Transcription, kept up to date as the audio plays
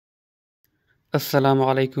Assalamu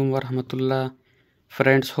alaikum wa rahmatullah.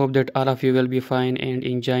 Friends, hope that all of you will be fine and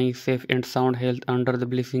enjoying safe and sound health under the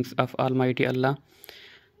blessings of Almighty Allah.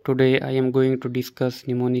 Today I am going to discuss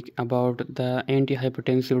mnemonic about the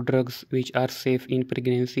antihypertensive drugs which are safe in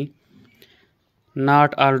pregnancy.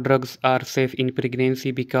 Not all drugs are safe in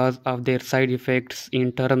pregnancy because of their side effects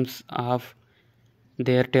in terms of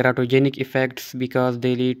their teratogenic effects because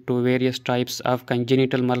they lead to various types of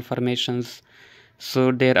congenital malformations.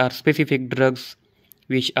 So there are specific drugs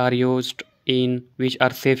which are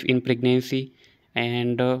safe in pregnancy,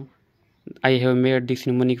 and I have made this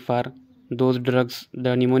mnemonic for those drugs.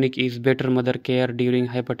 The mnemonic is better mother care during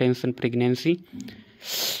hypertension pregnancy.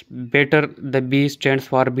 Better, the B stands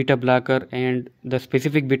for beta blocker, and the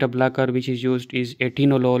specific beta blocker which is used is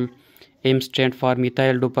atenolol. M stands for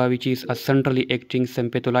methyl dopa, which is a centrally acting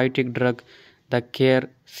sympatholytic drug. The care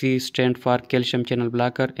C stands for calcium channel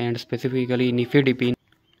blocker and specifically nifedipine.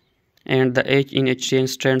 And the H in HTN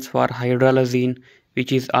stands for hydralazine,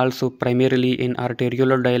 which is also primarily an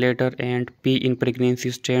arteriolar dilator. And P in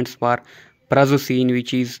pregnancy stands for prazosin,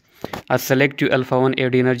 which is a selective alpha-1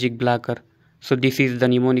 adrenergic blocker. So this is the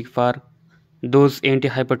mnemonic for those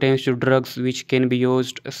antihypertensive drugs which can be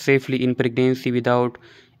used safely in pregnancy without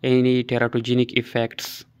any teratogenic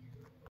effects.